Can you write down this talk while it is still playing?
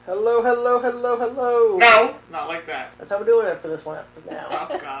Hello, hello, hello, hello. No, not like that. That's how we're doing it for this one episode now.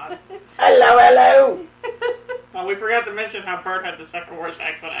 Oh, God. Hello, hello. Oh, we forgot to mention how Bert had the second worst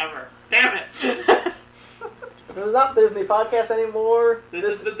accent ever. Damn it. This is not Disney podcast anymore. This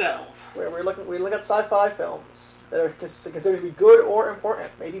is The Delve. Where we look at sci-fi films that are considered to be good or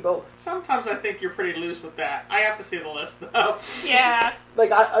important, maybe both. Sometimes I think you're pretty loose with that. I have to see the list, though. Yeah.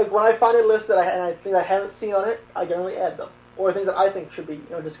 Like when I find a list that I think I haven't seen on it, I generally add them. Or things that I think should be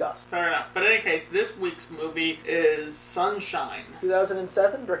discussed. Fair enough. But in any case, this week's movie is Sunshine.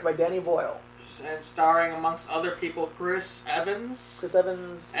 2007, directed by Danny Boyle. And starring, amongst other people, Chris Evans. Chris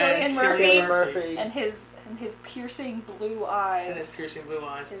Evans. And Cillian Murphy. And his piercing blue eyes. And his piercing blue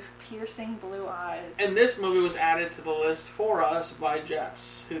eyes. His piercing blue eyes. And this movie was added to the list for us by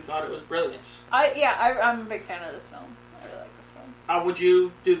Jess, who thought it was brilliant. I'm a big fan of this film. I really like this film. Would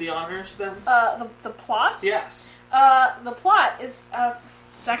you do the honors, then? The plot? Yes. The plot is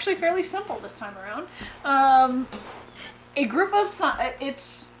it's actually fairly simple this time around. A group of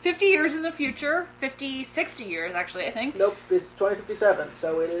it's 50 years in the future, 60 years actually, I think. Nope, it's 2057,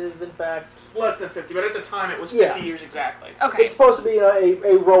 so it is in fact less than 50, but at the time it was 50 years exactly. Okay. It's supposed to be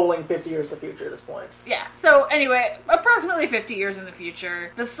a rolling 50 years in the future at this point. Yeah, so anyway, approximately 50 years in the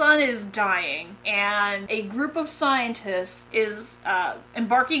future, the sun is dying, and a group of scientists is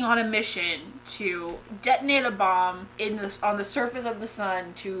embarking on a mission to detonate a bomb on the surface of the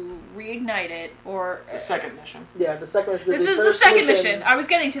sun to reignite it, or... The second mission. Yeah, the second mission. This is the second mission. I was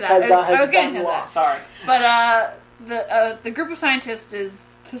getting to that. I was getting to that. Sorry. But the group of scientists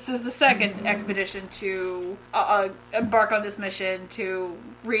This is the second expedition to embark on this mission to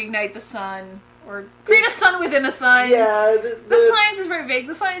reignite the sun, or create a sun within a sun. Yeah, the science is very vague.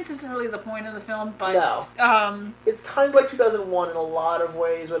 The science isn't really the point of the film, but... No. It's kind of like 2001 in a lot of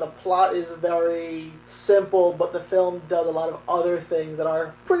ways, where the plot is very simple, but the film does a lot of other things that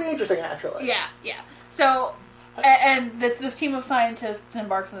are pretty interesting, actually. Yeah. So... And this team of scientists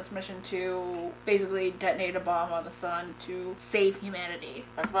embarks on this mission to basically detonate a bomb on the sun to save humanity.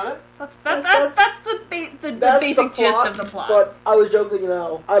 That's about it? That's the basic gist of the plot. But I was joking,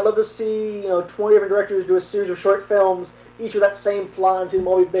 I'd love to see, 20 different directors do a series of short films, each with that same plot, and see them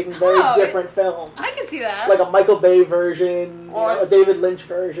all be making very different films. I can see that. Like a Michael Bay version, or a David Lynch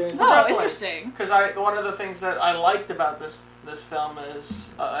version. Oh, interesting. Because one of the things that I liked about this film is,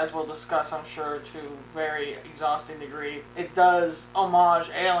 as we'll discuss, I'm sure, to a very exhausting degree, it does homage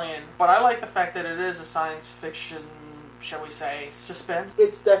Alien, but I like the fact that it is a science fiction, shall we say, suspense.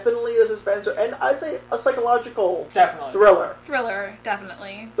 It's definitely a suspense, and I'd say a psychological thriller. Thriller,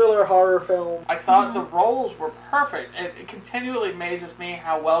 definitely. Thriller horror film. I thought the roles were perfect. It continually amazes me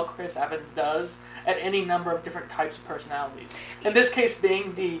how well Chris Evans does at any number of different types of personalities. In this case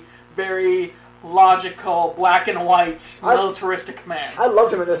being the very logical, black and white, militaristic man. I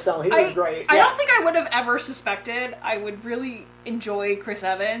loved him in this film. He was great. I don't think I would have ever suspected I would really enjoy Chris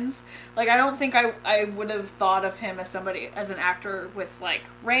Evans. Like, I don't think I would have thought of him as an actor with, like,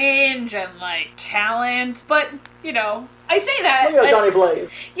 range and, like, talent. But, I say that. Johnny Blaze.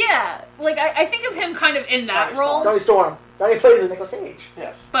 Yeah. Like, I think of him kind of in that role. Johnny Storm. Johnny Blaze with Nicolas Cage.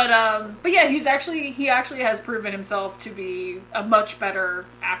 Yes. But yeah, he actually has proven himself to be a much better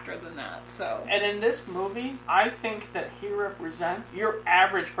actor than that, so. And in this movie, I think that he represents your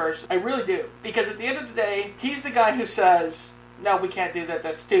average person. I really do. Because at the end of the day, he's the guy who says, no, we can't do that,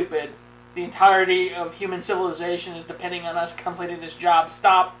 that's stupid. The entirety of human civilization is depending on us completing this job.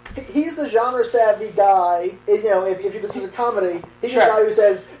 Stop. He's the genre-savvy guy. If this is a comedy, he's the guy who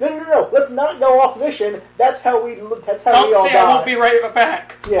says, no, let's not go off mission. That's how we look. That's how we all die. Don't say I won't be right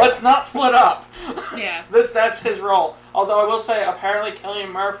back. Yeah. Let's not split up. Yeah. That's his role. Although I will say, apparently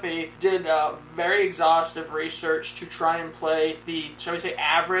Cillian Murphy did very exhaustive research to try and play the, shall we say,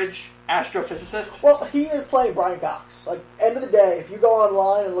 average astrophysicist. Well, he is playing Brian Cox. Like, end of the day, if you go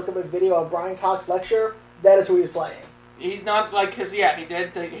online and look up a video of Brian Cox lecture, that is who he's playing. He's not like, because he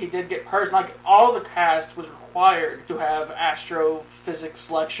did get like all the cast was required to have astrophysics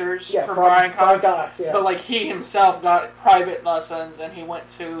lectures for Brian Cox. But like he himself got private lessons, and he went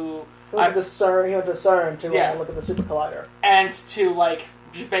to. He went to CERN to look at the super collider. And to, like,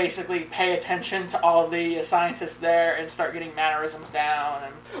 just basically pay attention to all the scientists there and start getting mannerisms down.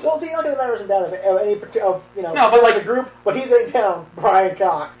 And well, see, you're not getting mannerisms down as a group, but he's getting down Brian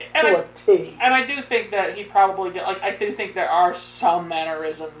Cox to a T. And I do think that he probably I do think there are some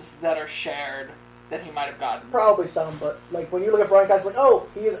mannerisms that are shared that he might have gotten. Probably some, but like when you look at Brian Cox, it's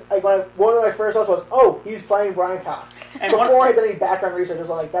like, he's like one of my first thoughts was, he's playing Brian Cox. And before I did any background research, I was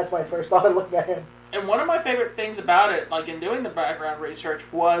like, that's my first thought of looking at him. And one of my favorite things about it, like in doing the background research,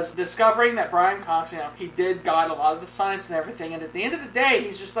 was discovering that Brian Cox, he did guide a lot of the science and everything, and at the end of the day,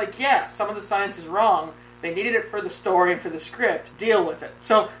 he's just like, yeah, some of the science is wrong. They needed it for the story and for the script. Deal with it.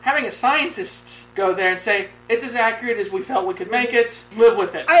 So having a scientist go there and say, it's as accurate as we felt we could make it, live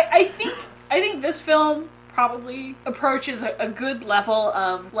with it. I think this film probably approaches a good level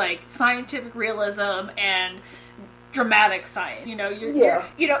of like scientific realism and dramatic science.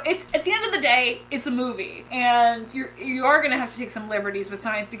 It's at the end of the day, it's a movie, and you are going to have to take some liberties with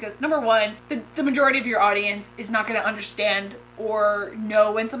science because number one, the majority of your audience is not going to understand or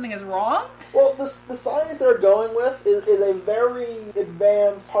know when something is wrong. Well, the science they're going with is a very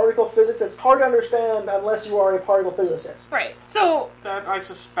advanced particle physics that's hard to understand unless you are a particle physicist. Right. So I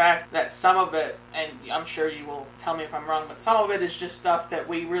suspect that some of it, and I'm sure you will tell me if I'm wrong, but some of it is just stuff that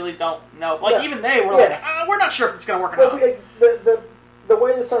we really don't know. Like, even they were like, we're not sure if it's going to work or not. The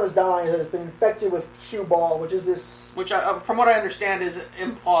way the sun is dying is that it's been infected with cue ball, which is this... Which, from what I understand, is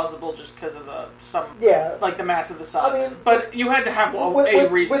implausible just because of the mass of the sun. I mean, but you had to have a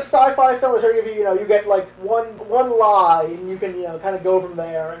reason. With sci-fi films, you get like one lie, and you can kind of go from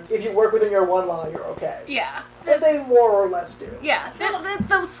there. And if you work within your one lie, you're okay. Yeah. And they more or less do. Yeah.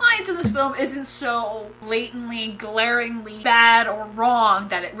 The science in this film isn't so blatantly, glaringly bad or wrong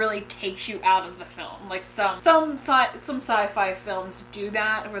that it really takes you out of the film. Like some sci-fi films do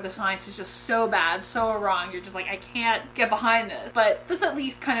that, where the science is just so bad, so wrong, you're just like, I can't get behind this. But this at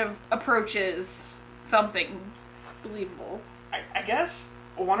least kind of approaches something believable. I guess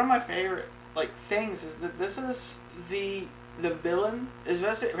one of my favorite things is that this is the villain is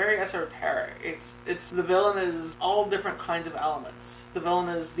very esoteric. The villain is all different kinds of elements. The villain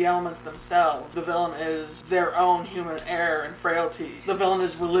is the elements themselves. The villain is their own human error and frailty. The villain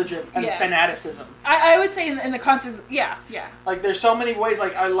is religion and fanaticism. I would say in the context, yeah. Like, there's so many ways.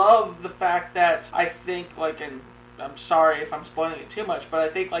 Like, I love the fact that I think, I'm sorry if I'm spoiling it too much, but I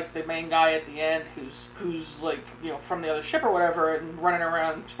think the main guy at the end who's from the other ship or whatever and running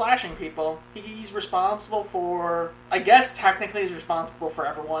around slashing people, he's responsible for, I guess technically he's responsible for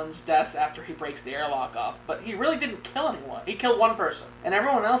everyone's death after he breaks the airlock up, but he really didn't kill anyone. He killed one person. And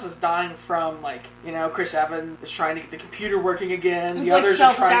everyone else is dying from Chris Evans is trying to get the computer working again. It's the others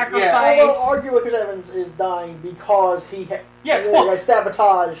are trying Although arguably Chris Evans is dying because he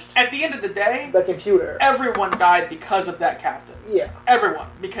sabotaged at the end of the day the computer. Everyone died because of that captain. Yeah. Everyone.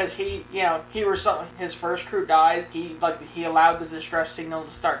 Because his first crew died. He allowed the distress signal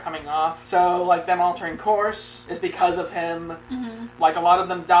to start coming off. So, them altering course is because of him. Mm-hmm. A lot of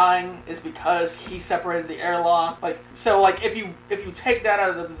them dying is because he separated the airlock. If you take that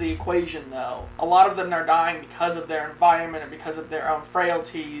out of the equation, though, a lot of them are dying because of their environment and because of their own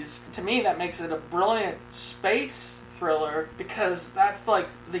frailties. To me, that makes it a brilliant space thriller, because that's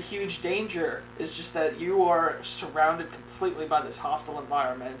the huge danger is just that you are surrounded completely by this hostile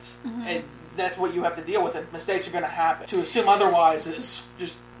environment, mm-hmm. and that's what you have to deal with, and mistakes are going to happen. To assume otherwise is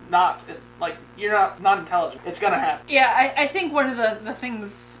just not you're not intelligent. It's going to happen. Yeah, I think one of the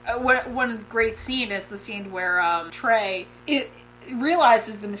things, one great scene is the scene where Trey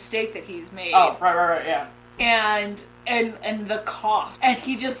realizes the mistake that he's made. Oh, right, yeah. And the cost, and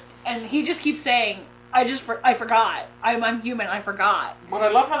he just keeps saying, I forgot. I'm human. I forgot. But I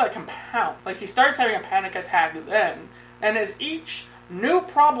love how that compounds. He starts having a panic attack then, and as each new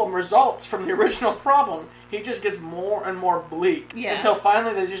problem results from the original problem, he just gets more and more bleak. Yeah. Until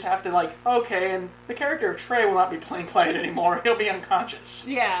finally they just have to okay, and the character of Trey will not be playing anymore. He'll be unconscious.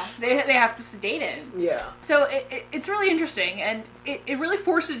 Yeah, they have to sedate him. Yeah. So it's really interesting, and it really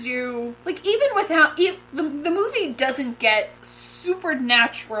forces you, even without the movie doesn't get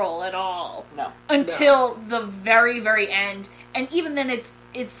supernatural at all. No. Until the very, very end. And even then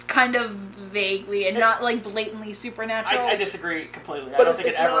it's kind of vaguely and not blatantly supernatural. I disagree completely. But I don't think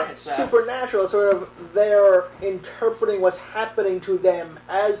it ever hits that. It's not supernatural. It's sort of they're interpreting what's happening to them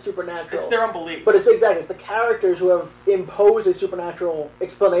as supernatural. It's their own beliefs. But it's the characters who have imposed a supernatural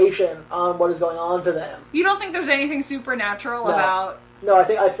explanation on what is going on to them. You don't think there's anything supernatural about... No, I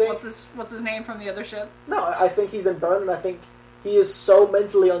think... What's his name from the other ship? No, I think he's been burned, and I think he is so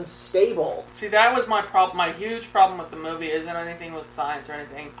mentally unstable. See, that was my problem. My huge problem with the movie isn't anything with science or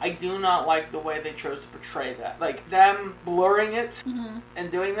anything. I do not like the way they chose to portray that. Them blurring it mm-hmm.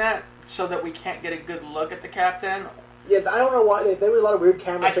 and doing that so that we can't get a good look at the captain. Yeah, I don't know why. There was a lot of weird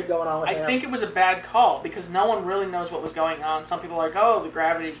camera shit going on with him. I think it was a bad call, because no one really knows what was going on. Some people are like, oh, the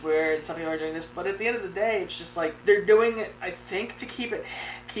gravity's weird. Some people are doing this. But at the end of the day, it's just they're doing it, I think, to keep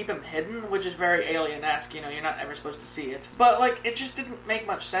him hidden, which is very Alien-esque. You're not ever supposed to see it. But, it just didn't make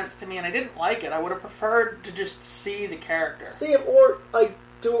much sense to me, and I didn't like it. I would have preferred to just see the character. See him, or,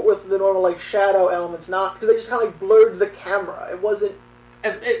 do it with the normal like shadow elements, not because they just kind of like blurred the camera. It wasn't.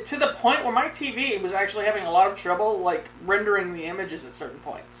 To the point where my TV was actually having a lot of trouble, like, rendering the images at certain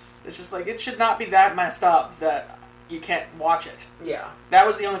points. It's just like, it should not be that messed up that you can't watch it. Yeah. That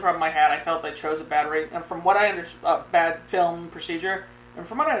was the only problem I had. I felt they chose a bad rate, and from what I understand, bad film procedure, and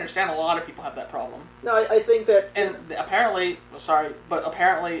from what I understand, a lot of people have that problem. No, I think that... And apparently,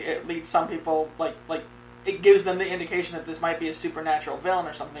 apparently it leads some people, like, it gives them the indication that this might be a supernatural villain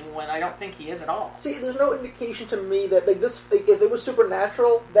or something, when I don't think he is at all. See, there's no indication to me that like this. Like, if it was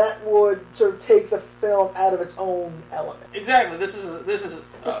supernatural, that would sort of take the film out of its own element. Exactly. This is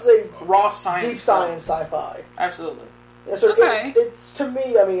a raw science. Deep science sci-fi. Absolutely. Yeah, so Okay. it's to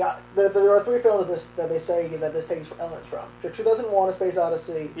me. I mean, there are 3 films that they say that this takes elements from. So 2001: A Space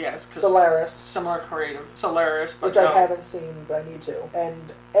Odyssey. Yes. Solaris. Similar creative. Solaris, but which I haven't seen, but I need to.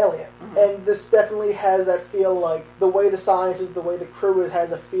 And Alien. Mm-hmm. And this definitely has that feel, like, the way the science is, the way the crew is,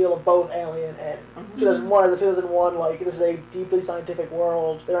 has a feel of both Alien and 2001. As the 2001, like, this is a deeply scientific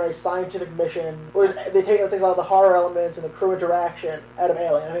world. They're on a scientific mission. Whereas they take things out of the horror elements and the crew interaction out of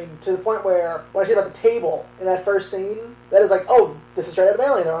Alien. I mean, to the point where, when I see about the table in that first scene, that is like, oh, this is straight out of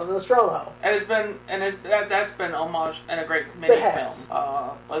Alien. They're on the Nostromo. That's been homage and a great mini It has.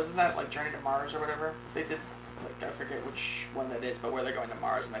 film. Wasn't that like Journey to Mars or whatever? They did, like, I forget which one that is, but where they're going to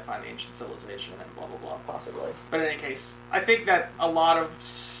Mars and they find the ancient civilization and blah blah blah. Possibly. But in any case, I think that a lot of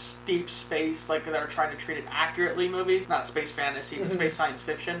deep space, like that are trying to treat it accurately, movies, not space fantasy, but space science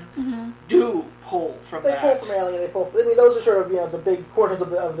fiction, do pull from They that. pull from Alien. I mean, those are sort of, the big portions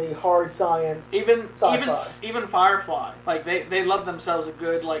of the hard science. Even Sci-fi. Firefly, like they love themselves a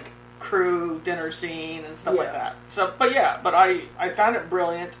good like crew dinner scene and stuff like Yeah. that. So, but I found it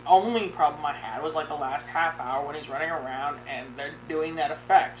brilliant. Only problem I had was like the last half hour when he's running around and they're doing that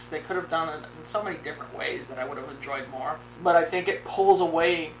effect. They could have done it in so many different ways that I would have enjoyed more. But I think it pulls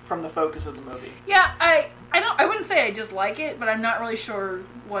away from the focus of the movie. Yeah, I wouldn't say I dislike it, but I'm not really sure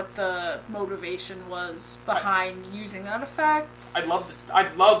what the motivation was behind using that effect. I'd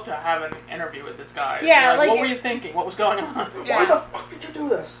love to have an interview with this guy. Yeah, what were you thinking? What was going on? Yeah. Why the fuck did you do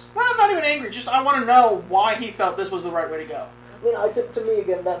this? Well, I'm not even angry. Just I want to know why he felt this was the right way to go. I mean, to me,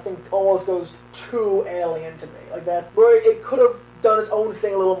 again, that thing almost goes too Alien to me. Like, that's where it could have done its own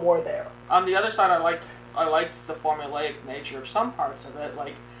thing a little more there. On the other side, I liked the formulaic nature of some parts of it.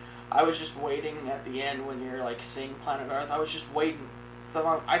 Like, I was just waiting at the end when you're like seeing Planet Earth. I was just waiting.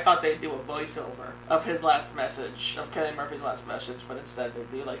 I thought they'd do a voiceover of his last message, of Cillian Murphy's last message, but instead they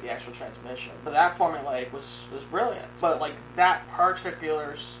do like the actual transmission. But that formulaic was brilliant. But like that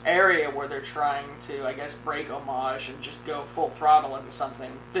particular area where they're trying to, I guess, break homage and just go full throttle into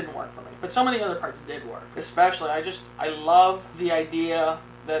something didn't work for me. But so many other parts did work. Especially, I love the idea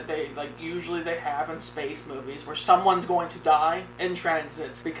that usually they have in space movies where someone's going to die in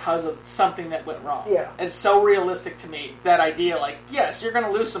transit because of something that went wrong. Yeah. It's so realistic to me, that idea, like, yes, you're going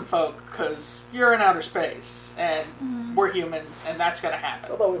to lose some folk because you're in outer space and we're humans and that's going to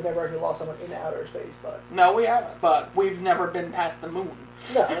happen. Although we've never actually lost someone in outer space, but... No, we haven't, but we've never been past the moon.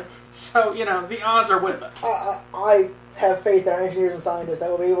 No. So, the odds are with us. I have faith in our engineers and scientists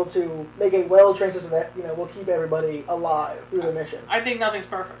that will be able to make a well-trained system that, will keep everybody alive through the mission. I think nothing's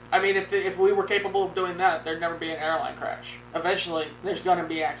perfect. I mean, if we were capable of doing that, there'd never be an airline crash. Eventually, there's going to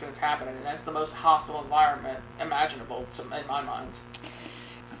be accidents happening, and that's the most hostile environment imaginable in my mind.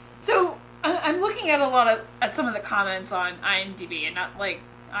 So I'm looking at at some of the comments on IMDb, and not like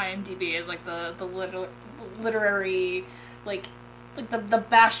IMDb is like the literary like the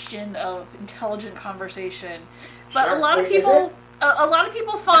bastion of intelligent conversation. But Sure. a lot of Wait, is people, it? a lot of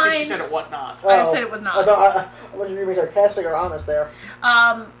people I find. think she said it was not. I said it was not. I wasn't being sarcastic or honest there.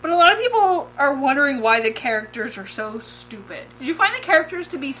 But a lot of people are wondering why the characters are so stupid. Did you find the characters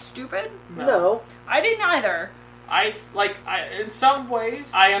to be stupid? No. I didn't either. In some ways,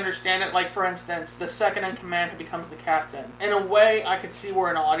 I understand it. Like, for instance, the second in command who becomes the captain. In a way, I could see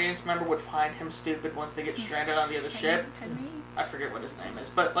where an audience member would find him stupid once they get stranded on the other ship. Henry? I forget what his name is,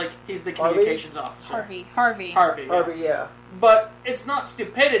 but, like, he's the communications officer. Harvey. Harvey, yeah. But it's not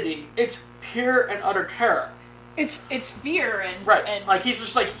stupidity. It's pure and utter terror. It's fear and Right. and Like, he's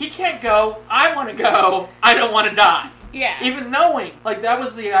just like, he can't go. I want to go. I don't want to die. yeah. Even knowing, like, that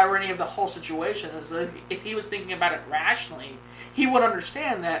was the irony of the whole situation, is that if he was thinking about it rationally, he would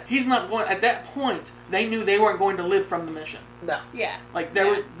understand that he's not going, at that point, they knew they weren't going to live from the mission. No. Yeah. Like, they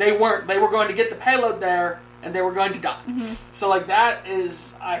were going to get the payload there, and they were going to die. Mm-hmm. So, like, that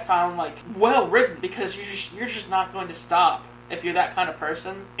is, I found, like, well written, because you're just not going to stop, if you're that kind of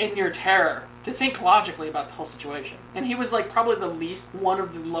person, in your terror to think logically about the whole situation. And he was, like, probably the least one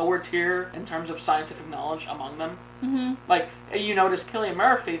of the lower tier in terms of scientific knowledge among them. Mm-hmm. Like, you notice Cillian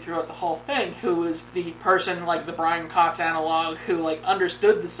Murphy throughout the whole thing, who was the person, like, the Brian Cox analog, who, like,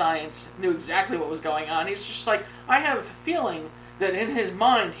 understood the science, knew exactly what was going on. He's just like, I have a feeling that in his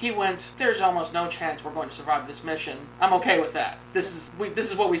mind, he went, there's almost no chance we're going to survive this mission. I'm okay with that. This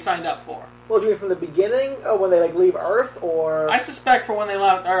is what we signed up for. Well, do you mean from the beginning, when they, like, leave Earth, or...? I suspect for when they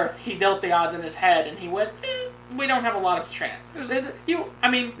left Earth, he dealt the odds in his head, and he went, we don't have a lot of chance.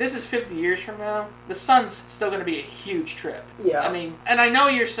 This is 50 years from now. The sun's still going to be a huge trip. Yeah. I mean, and I know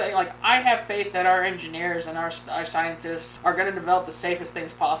you're saying, like, I have faith that our engineers and our scientists are going to develop the safest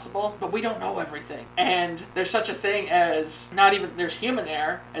things possible, but we don't know everything. And there's such a thing as, there's human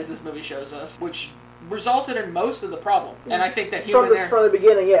error, as this movie shows us, which resulted in most of the problem. And I think that human error... From the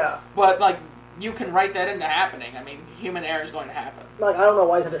beginning, yeah. But, like, you can write that into happening. I mean, human error is going to happen. Like, I don't know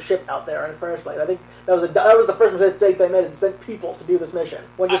why they had a ship out there in the first place. I think that was the first mistake they made, and sent people to do this mission.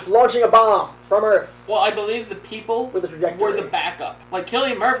 When just launching a bomb from Earth. Well, I believe the people with the trajectory were the backup. Like,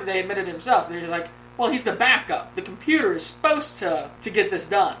 Cillian Murphy, they admitted himself. They're just like, well, he's the backup. The computer is supposed to get this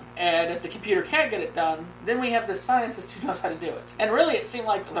done. And if the computer can't get it done, then we have this scientist who knows how to do it. And really, it seemed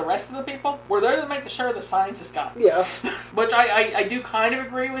like the rest of the people were there to make sure the scientist got it. Yeah. Which I do kind of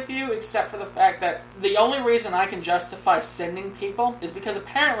agree with you, except for the fact that the only reason I can justify sending people is because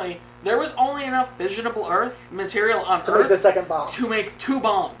apparently there was only enough fissionable Earth material on to Earth make the second bomb. to make 2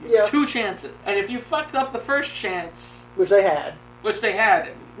 bombs. Yeah. 2 chances. And if you fucked up the first chance... Which they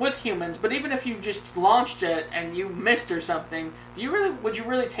had with humans, but even if you just launched it and you missed or something, would you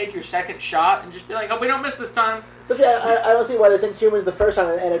really take your second shot and just be like, oh, we don't miss this time? But see, I don't see why they sent humans the first time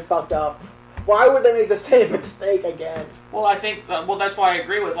and it fucked up. Why would they make the same mistake again? Well, I think, that's why I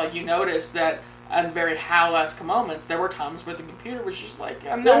agree with, like, you notice that in very HAL-esque moments, there were times where the computer was just like,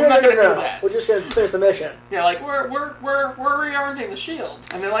 I'm not going to do that. We're just going to finish the mission. Yeah, like, we're reorienting the shield.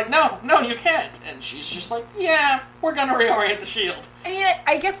 And they're like, no, you can't. And she's just like, yeah, we're going to reorient the shield. I mean,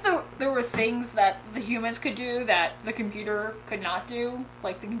 I guess there were things that the humans could do that the computer could not do.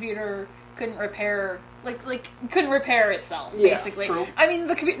 Like, the computer couldn't repair... Like couldn't repair itself, basically. True. I mean,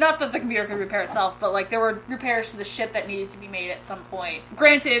 not that the computer could repair itself, but, like, there were repairs to the ship that needed to be made at some point.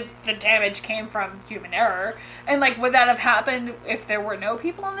 Granted, the damage came from human error, and, like, would that have happened if there were no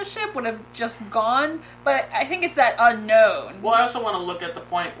people on the ship? Would have just gone? But I think it's that unknown. Well, I also want to look at the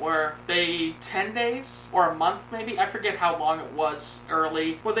point where 10 days, or a month maybe, I forget how long it was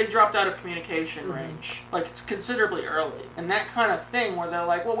early, where they dropped out of communication range. Like, considerably early. And that kind of thing where they're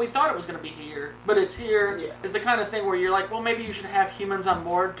like, well, we thought it was going to be here, but it's here. Is the kind of thing where you're like, well, maybe you should have humans on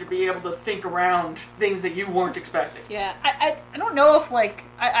board to be able to think around things that you weren't expecting. Yeah, I don't know if, like,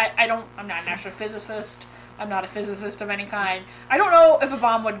 I'm not an astrophysicist, I'm not a physicist of any kind. I don't know if a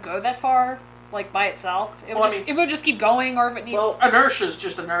bomb would go that far, like, by itself. If it would just keep going, or if it needs... Well, inertia is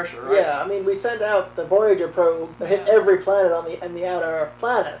just inertia, right? Yeah, I mean, we sent out the Voyager probe that hit every planet in the outer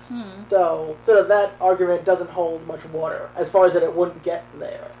planets. So that argument doesn't hold much water, as far as that it wouldn't get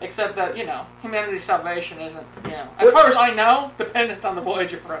there. Except that, humanity's salvation isn't, as far as I know, dependent on the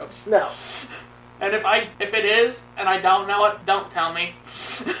Voyager probes. No. And if it is, and I don't know it, don't tell me.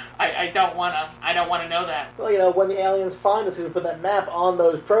 I don't wanna know that. Well, when the aliens find us, we put that map on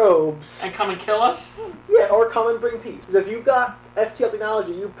those probes. And come and kill us? Yeah, or come and bring peace. Because if you've got FTL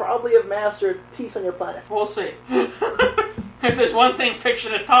technology, you probably have mastered peace on your planet. We'll see. If there's one thing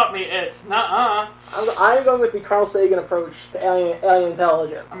fiction has taught me, it's nuh-uh. I'm going with the Carl Sagan approach to alien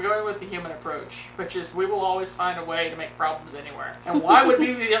intelligence. I'm going with the human approach, which is we will always find a way to make problems anywhere. And why would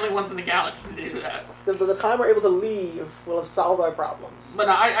we be the only ones in the galaxy to do that? Because by the time we're able to leave, we'll have solved our problems. But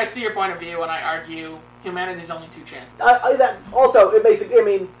no, I see your point of view, and I argue humanity's only 2 chances. It basically, I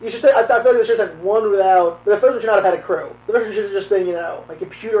mean, you should. I feel like they should have had one without. But the first one should not have had a crew. The first one should have just been, a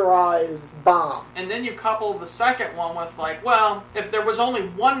computerized bomb. And then you couple the second one with, like, well, if there was only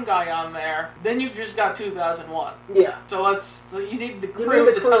one guy on there, then you've just got 2001. Yeah. So you need the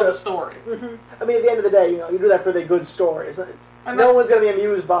crew to tell the story. Mm-hmm. I mean, at the end of the day, you do that for the good stories. And no one's going to be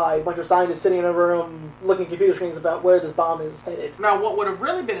amused by a bunch of scientists sitting in a room looking at computer screens about where this bomb is headed. Now, what would have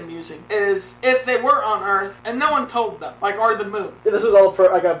really been amusing is if they were on Earth and no one told them, or the moon. If this was all it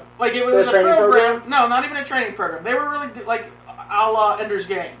was a program. No, not even a training program. They were really a la Ender's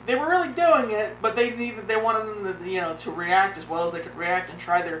Game. They were really doing it, but they wanted them to react as well as they could react and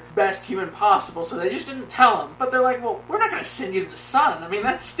try their best human possible. So they just didn't tell them. But they're like, well, we're not going to send you to the sun. I mean,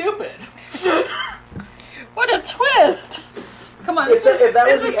 that's stupid. What a twist! Come on, this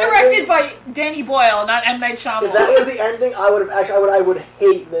was directed by Danny Boyle, not M. Night Shyamalan. If that was the ending, I would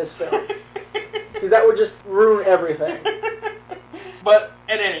hate this film. Because that would just ruin everything. But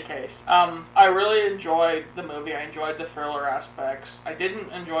In any case, I really enjoyed the movie. I enjoyed the thriller aspects. I didn't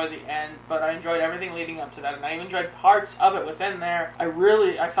enjoy the end, but I enjoyed everything leading up to that, and I even enjoyed parts of it within there.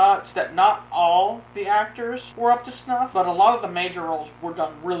 I thought that not all the actors were up to snuff, but a lot of the major roles were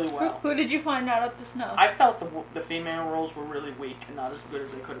done really well. Who did you find out up to snuff? I felt the female roles were really weak and not as good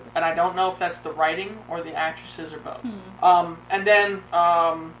as they could have been. And I don't know if that's the writing or the actresses or both. And then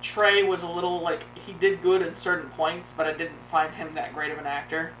Trey was a little, like, he did good in certain points, but I didn't find him that great of an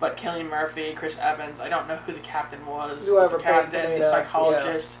actor. But Cillian Murphy, Chris Evans, I don't know who the captain was. Whoever the captain, the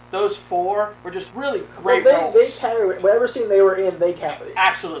psychologist. Yeah. Those four were just really great roles. They carried it. Whatever scene they were in, they carried it.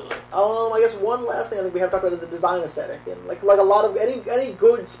 Absolutely. I guess one last thing I think we have to talk about is the design aesthetic. And like a lot of any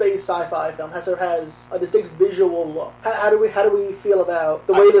good space sci-fi film has a distinct visual look. How do we feel about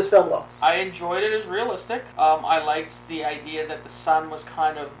the way this film looks? I enjoyed it as realistic. I liked the idea that the sun was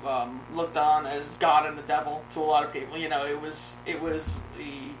kind of looked on as God and the devil to a lot of people. You know, it was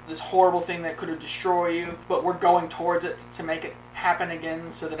this horrible thing that could have destroyed you, but we're going towards it to make it happen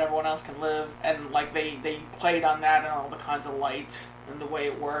again so that everyone else can live. And like they played on that and all the kinds of light and the way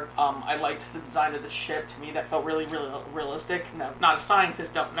it worked. I liked the design of the ship. To me, that felt really, really realistic. No, not a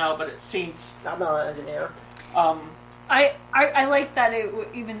scientist, don't know, but it seemed... I'm not an engineer. I like that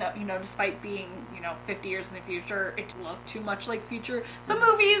even though, despite being, 50 years in the future, it looked too much like future. Some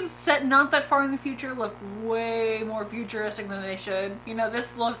movies set not that far in the future look way more futuristic than they should.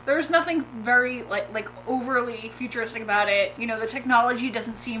 There's nothing very, like overly futuristic about it. The technology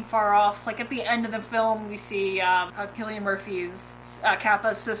doesn't seem far off. Like, at the end of the film, we see Cillian Murphy's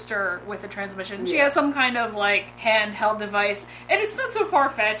Kappa's sister with a transmission. She has some kind of, like, handheld device, and it's not so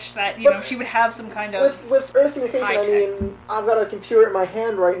far-fetched that, she would have some kind of... With Earth communication, I've got a computer in my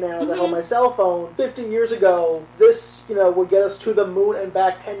hand right now that on my cell phone. 50 years ago, this, would get us to the moon and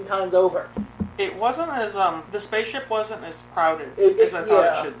back 10 times over. It wasn't as, the spaceship wasn't as crowded as I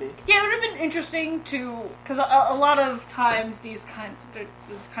thought it should be. Yeah, it would have been interesting to, because a lot of times this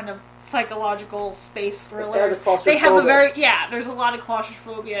kind of psychological space thrillers, they have there's a lot of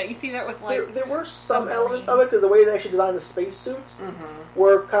claustrophobia. You see that with, like... There were some elements of it, because the way they actually designed the spacesuits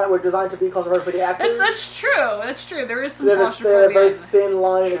were designed to be claustrophobic for the actors. That's true. There is some claustrophobia. They had a very thin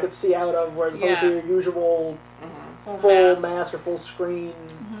line they could see out of, whereas opposed to your usual full mask or full screen.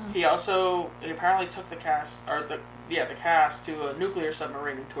 He apparently took the cast to a nuclear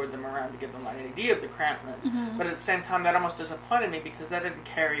submarine and toured them around to give them an idea of the Krampman. But at the same time, that almost disappointed me because that didn't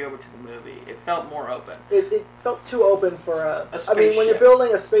carry over to the movie. It felt more open. It felt too open for a spaceship. I mean, when you're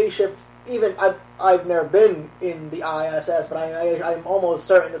building a spaceship, even I've never been in the ISS, but I'm almost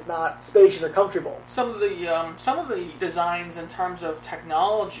certain it's not spacious or comfortable. Some of the designs in terms of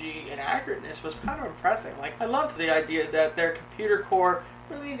technology and accurateness was kind of impressive. Like, I loved the idea that their computer core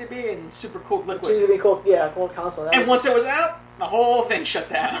really need to be in super cooled liquid. It needed to be cooled constantly. And once it was out, the whole thing shut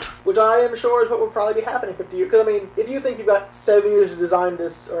down. Which I am sure is what would probably be happening 50 years. Because, I mean, if you think you've got 7 years to design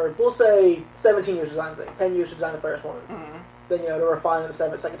this, or we'll say 17 years to design the thing, 10 years to design the first one, then, to refine it the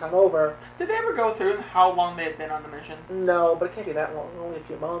second time over. Did they ever go through how long they had been on the mission? No, but it can't be that long. Only a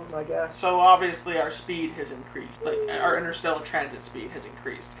few months, I guess. So, obviously, our speed has increased. Like, our interstellar transit speed has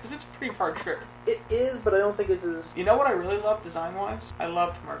increased. Because it's a pretty far trip. It is, but I don't think it's as... You know what I really loved design-wise? I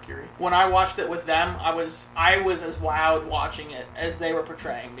loved Mercury. When I watched it with them, I was as wowed watching it as they were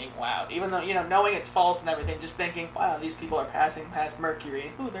portraying being wowed. Even though, knowing it's false and everything, just thinking, wow, these people are passing past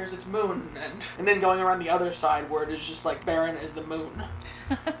Mercury. Ooh, there's its moon. And then going around the other side where it is just, like, barren as the moon.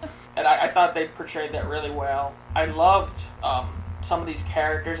 And I thought they portrayed that really well. I loved some of these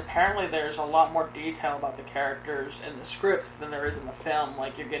characters. Apparently there's a lot more detail about the characters in the script than there is in the film.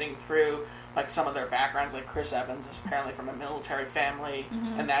 Like, you're getting through... like some of their backgrounds, like Chris Evans is apparently from a military family,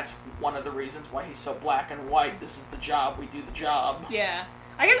 and that's one of the reasons why he's so black and white. This is the job, we do the job. Yeah,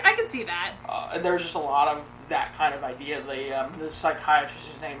 I can see that. And there's just a lot of that kind of idea. The psychiatrist,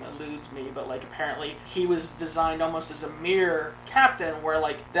 his name eludes me, but like apparently he was designed almost as a mere captain, where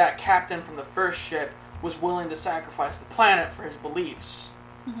like that captain from the first ship was willing to sacrifice the planet for his beliefs.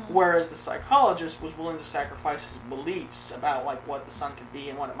 Whereas the psychologist was willing to sacrifice his beliefs about like what the sun could be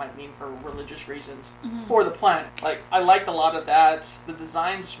and what it might mean for religious reasons for the planet. Like, I liked a lot of that. The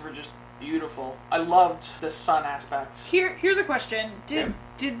designs were just beautiful. I loved the sun aspect. Here's a question. Did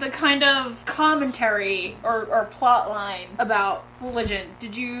the kind of commentary or plot line about religion,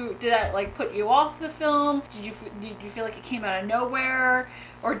 did that like put you off the film? Did you feel like it came out of nowhere?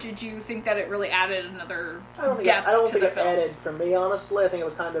 Or did you think that it really added another I don't think depth I don't to think the it film? added for me, honestly. I think it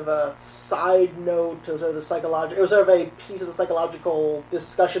was kind of a side note to sort of the psychological. It was sort of a piece of the psychological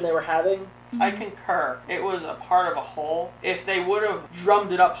discussion they were having. I concur. It was a part of a whole. If they would have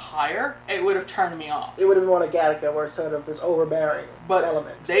drummed it up higher, it would have turned me off. It would have been more like Gattaca, where it's sort of this overbearing But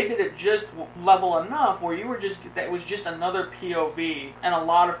element. they did it just level enough where you were just, that was just another POV and a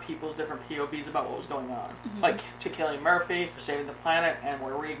lot of people's different POVs about what was going on. Like to Cillian Murphy, we're saving the planet and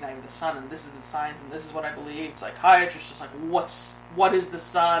we're reigniting the sun and this is the science and this is what I believe. Psychiatrist is like, what is the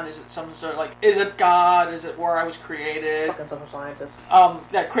sun? Is it some sort of like, is it God? Is it where I was created? Fucking social scientist.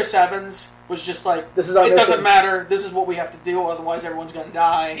 That Chris Evans was just like, This is our it mission. doesn't matter, this is what we have to do, otherwise everyone's going to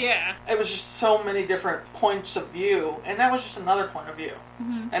die. Yeah. It was just so many different points of view, and that was just another point of view.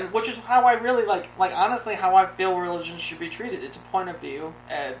 And which is how I really like honestly, how I feel religion should be treated. It's a point of view,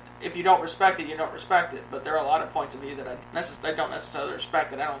 and if you don't respect it, you don't respect it. But there are a lot of points of view that I don't necessarily respect,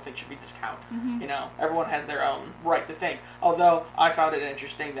 that I don't think should be discounted. You know, everyone has their own right to think. Although, I found it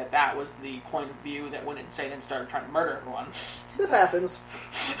interesting that was the point of view that went insane and started trying to murder everyone. It happens.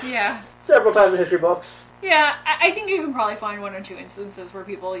 Yeah. Several times in history books. Yeah, I think you can probably find one or two instances where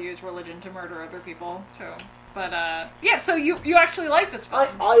people use religion to murder other people, so... But, yeah, so you actually like this film.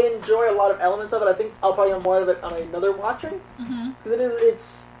 I enjoy a lot of elements of it. I think I'll probably have more of it on another watching. Because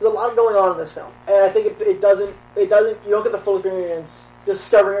there's a lot going on in this film. And I think it doesn't, you don't get the full experience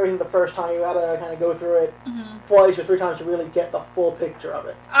discovering everything the first time. You gotta kind of go through it twice or three times to really get the full picture of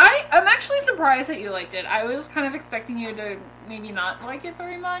it. I'm actually surprised that you liked it. I was kind of expecting you to maybe not like it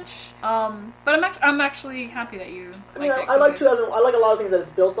very much. But I'm actually happy that you liked I mean, it. I like 2000. I like a lot of things that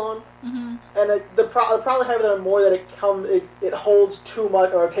it's built on. And the problem I have with it more that it holds too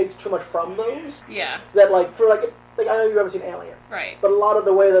much or it takes too much from those. Yeah. So that like I know you haven't seen Alien, Right. but a lot of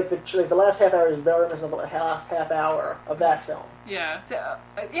the way the last half hour is very reminiscent of the last half hour of that film. Yeah. So,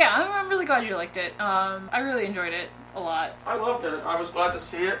 yeah, I'm really glad you liked it. I really enjoyed it a lot. I loved it. I was glad to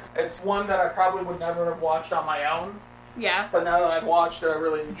see it. It's one that I probably would never have watched on my own. Yeah. But now that I've watched it, I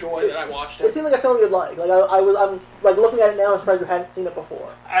really enjoy that I watched It it. seemed like a film you'd like. I'm like looking at it now. I'm surprised you hadn't seen it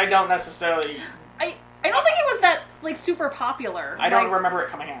before. I don't necessarily... I don't think it was that, like, super popular. I don't Like, remember it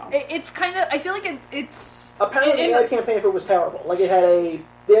coming out. It's kind of... I feel like it's... Apparently, the ad campaign for it was terrible. Like, the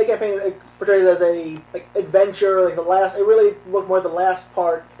ad campaign portrayed it as a adventure. Like it really looked more at the last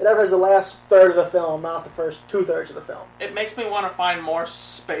part. It advertised the last third of the film, not the first 2/3 of the film. It makes me want to find more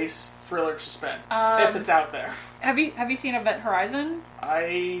space thriller suspense, if it's out there. Have you seen Event Horizon?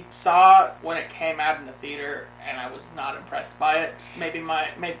 I saw it when it came out in the theater, and I was not impressed by it. Maybe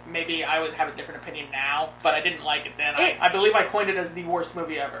I would have a different opinion now, but I didn't like it then. I believe I coined it as the worst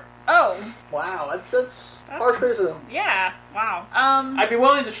movie ever. Oh. Wow, that's harsh criticism. Yeah. Wow. I'd be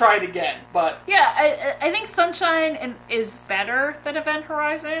willing to try it again, but... Yeah, I think Sunshine is better than Event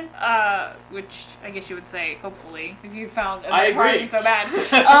Horizon, which I guess you would say, hopefully, if you found Event Horizon so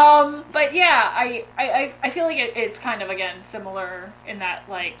bad. But yeah, I feel like it's kind of, again, similar in that,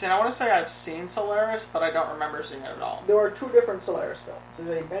 like... And I want to say I've seen Solaris, but I don't remember seeing it at all. There are two different Solaris films. There's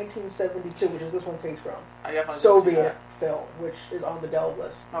a 1972, which is this one takes from, I definitely Soviet film, which is on the Delve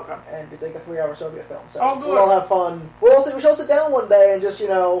list. Okay. And it's like a 3-hour Soviet film. So Oh, good. we'll all have fun. We should all sit down one day and just,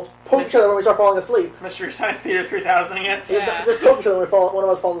 poke each other when we start falling asleep. Mystery Science Theater 3000 again. Yeah. Just poke each other when one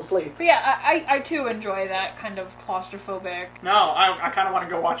of us falls asleep. But yeah, I too enjoy that kind of claustrophobic No, I kind of want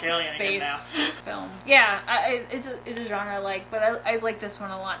to go watch Alien again space now. film. Yeah, it's a genre I like, but I like this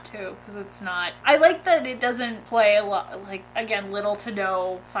one a lot too, because it's not... I like that it doesn't play a lot, like, again, little to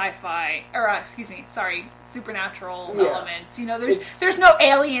no sci-fi, or, supernatural elements. There's no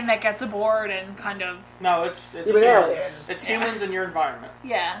alien that gets aboard and kind of... No, it's Even humans. Alien. It's humans in your environment.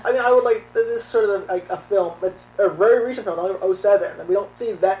 Yeah. I mean, I would like this sort of like a film. It's a very recent film, 07, and we don't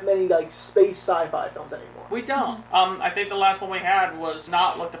see that many like space sci-fi films anymore. We don't. I think the last one we had was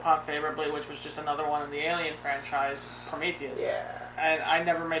not looked upon favorably, which was just another one in the Alien franchise, Prometheus. Yeah. And I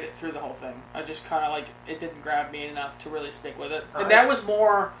never made it through the whole thing. I just kind of it didn't grab me enough to really stick with it. And that was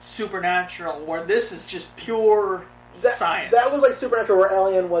more supernatural, where this is just pure science. That was like Supernatural, where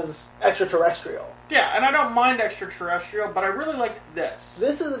Alien was extraterrestrial. Yeah, and I don't mind extraterrestrial, but I really liked this.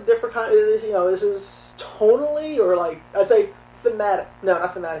 This is a different kind of, this is tonally, or like, I'd say thematic. No,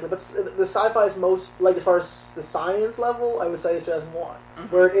 not thematically, but the sci-fi is most, like, as far as the science level, I would say it's 2001.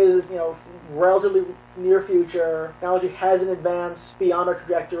 Where it is, relatively near future, technology hasn't advanced beyond our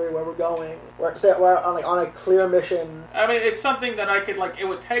trajectory where we're going. We're on a clear mission. I mean, it's something that I could, it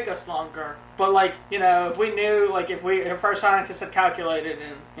would take us longer, but, if we knew, if our scientists had calculated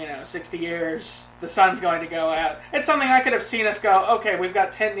in, 60 years, the sun's going to go out, it's something I could have seen us go, okay, we've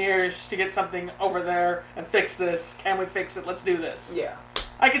got 10 years to get something over there and fix this. Can we fix it? Let's do this. Yeah.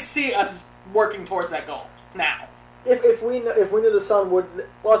 I could see us working towards that goal now. If we knew the sun would,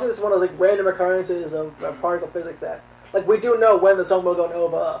 well, I think this is one of those like random occurrences of particle physics that, like, we do know when the sun will go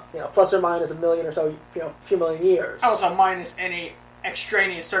nova, plus or minus a million or so, few million years. Oh, so minus any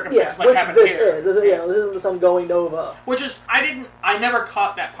extraneous circumstances yeah, like happened this here. is. This isn't the sun going nova. Which is, I never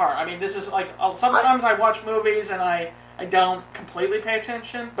caught that part. I mean, this is like, sometimes I watch movies and I don't completely pay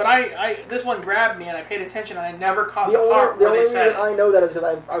attention, but this one grabbed me and I paid attention and I never caught the part where they said. The only reason I know that is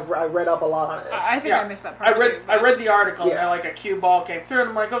because I read up a lot on it. I think I missed that part. I read the article Yeah. and like a cue ball came through and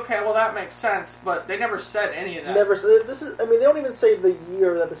I'm like, okay, well that makes sense, but they never said any of that. Never. This is. I mean, they don't even say the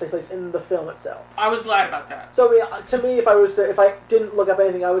year that this takes place in the film itself. I was glad about that. So, I mean, to me, if I didn't look up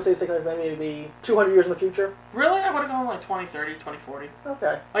anything, I would say it takes place maybe 200 years in the future. Really? I would have gone like 2030, 2040.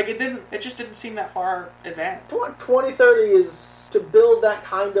 Okay. Like it just didn't seem that far advanced. 2030 is. To build that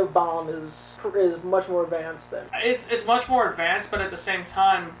kind of bomb is much more advanced than... It's much more advanced, but at the same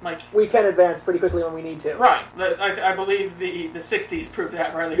time, like... We can advance pretty quickly when we need to. Right. I believe the 60s proved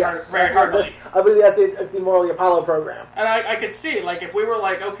that very Yes, hardly. I believe that's the more of the Apollo program. And I could see, like, if we were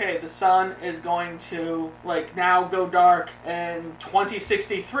like, okay, the sun is going to, like, now go dark in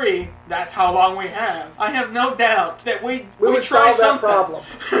 2063, that's how long we have. I have no doubt that we would try solve something.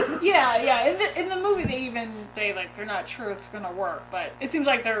 that problem. Yeah. In the movie, they even say, like, they're not sure it's going to work, but it seems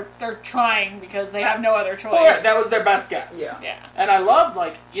like they're trying because they have no other choice. Well, yeah, that was their best guess. Yeah. And I loved,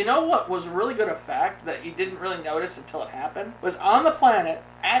 like, you know what was a really good effect that you didn't really notice until it happened? Was on the planet,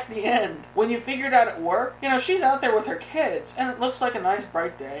 at the end, when you figured out it worked, she's out there with her kids, and it looks like a nice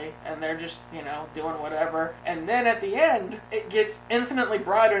bright day, and they're just, doing whatever. And then at the end, it gets infinitely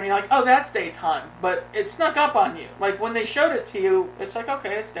brighter, and you're like, oh, that's daytime. But it snuck up on you. Like, when they showed it to you, it's like,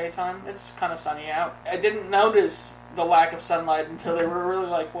 okay, it's daytime. It's kind of sunny out. I didn't notice the lack of sunlight until they were really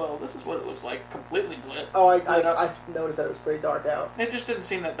like, well, this is what it looks like, completely lit. Oh, I noticed that it was pretty dark out. It just didn't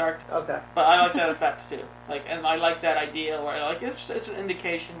seem that dark. Okay. But I like that effect too. Like, and I like that idea where, like, it's an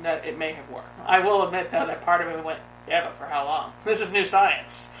indication that it may have worked. I will admit though that part of it went, yeah, but for how long? This is new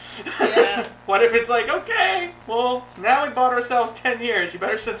science. Yeah. What if it's like, okay, well, now we bought ourselves 10 years. You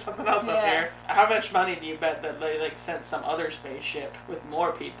better send something else up here. How much money do you bet that they sent some other spaceship with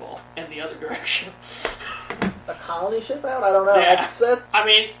more people in the other direction? A colony ship out? I don't know. Yeah. I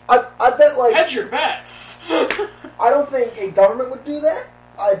mean, I bet hedge your bets. I don't think a government would do that.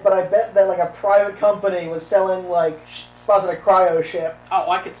 But I bet that a private company was selling spots in a cryo ship. Oh,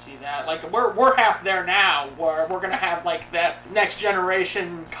 I could see that. Like we're half there now, where we're gonna have that next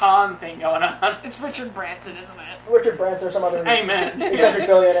generation con thing going on. It's Richard Branson, isn't it? Richard Branson or some other Amen. eccentric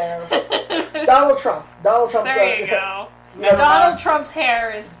billionaire. Donald Trump. There you go. Donald Trump's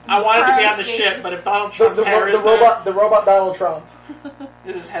hair is. I wanted to be on the ship, but if Donald Trump's hair is the robot Donald Trump.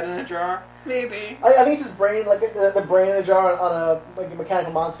 Is his head in a jar? Maybe. I think it's his brain, the brain in a jar on a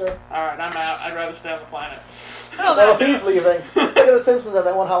mechanical monster. Alright, I'm out. I'd rather stay on the planet. Oh, he's leaving. Look at the Simpsons at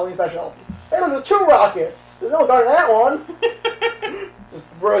that one Halloween special. Hey, look, there's 2 rockets. There's no guard in that one. Just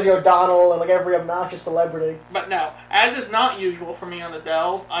Rosie O'Donnell and every obnoxious celebrity. But no, as is not usual for me on the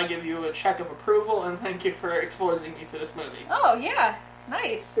Delve, I give you a check of approval and thank you for exposing me to this movie. Oh, yeah.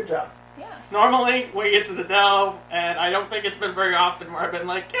 Nice. Good job. Yeah. Normally, we get to the Delve, and I don't think it's been very often where I've been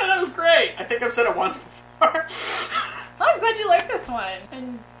like, yeah, that was great. I think I've said it once before. I'm glad you like this one.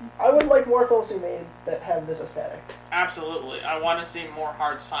 And I would like more films to be made that have this aesthetic. Absolutely. I want to see more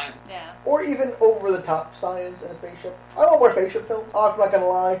hard science. yeah. Or even over-the-top science in a spaceship. I want more spaceship films. I'm not gonna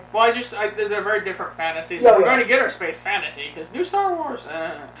lie. Well, they're very different fantasies. Yeah, We're yeah. going to get our space fantasy, because new Star Wars,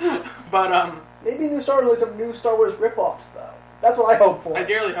 But, Maybe new Star Wars, some new Star Wars rip-offs, though. That's what I hope for. I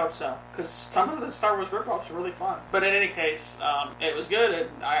dearly hope so, because some of the Star Wars ripoffs are really fun. But in any case, it was good,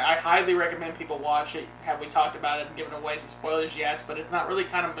 and I highly recommend people watch it. Have we talked about it and given away some spoilers? Yes, but it's not really the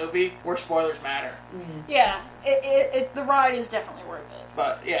kind of movie where spoilers matter. Yeah. The ride is definitely worth it.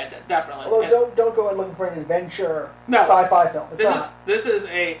 But yeah, definitely. Although don't go in looking for an adventure No. sci-fi film. It's not. This is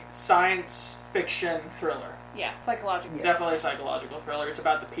a science fiction thriller. Yeah, psychological. Yeah. Definitely a psychological thriller. It's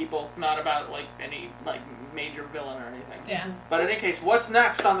about the people, not about any major villain or anything. Yeah. But in any case, what's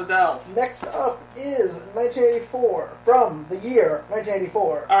next on the Delve? Next up is 1984, from the year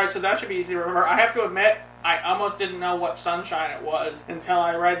 1984. Alright, so that should be easy to remember. I have to admit, I almost didn't know what Sunshine it was until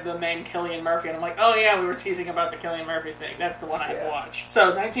I read the name Cillian Murphy, and I'm like, oh yeah, we were teasing about the Cillian Murphy thing. That's the one I have to watch.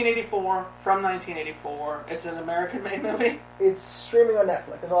 So, 1984, from 1984. It's an American-made movie? It's streaming on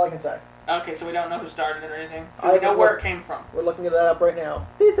Netflix, that's all I can say. Okay, so we don't know who started it or anything? I We know don't where know. it came from. We're looking that up right now.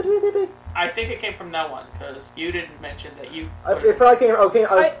 I think it came from no one, because you didn't mention that you... It probably came. I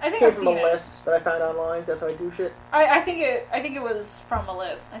think came I've from a seen it. list that I found online. That's how I do shit. I think it was from a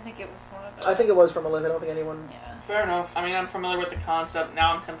list. I think it was one of the. I think it was from a list. I don't think anyone. Yeah. Fair enough. I mean, I'm familiar with the concept.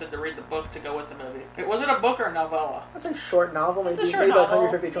 Now I'm tempted to read the book to go with the movie. Was it a book or a novella? That's a short novel. It's Maybe, a short maybe like novel.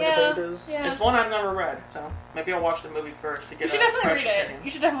 150, 200 Yeah, pages. yeah. It's one I've never read, so maybe I'll watch the movie first to You get should a definitely fresh read it. opinion.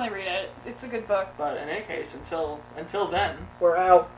 You should definitely read it. It's a good book. But in any case, until then, We're out.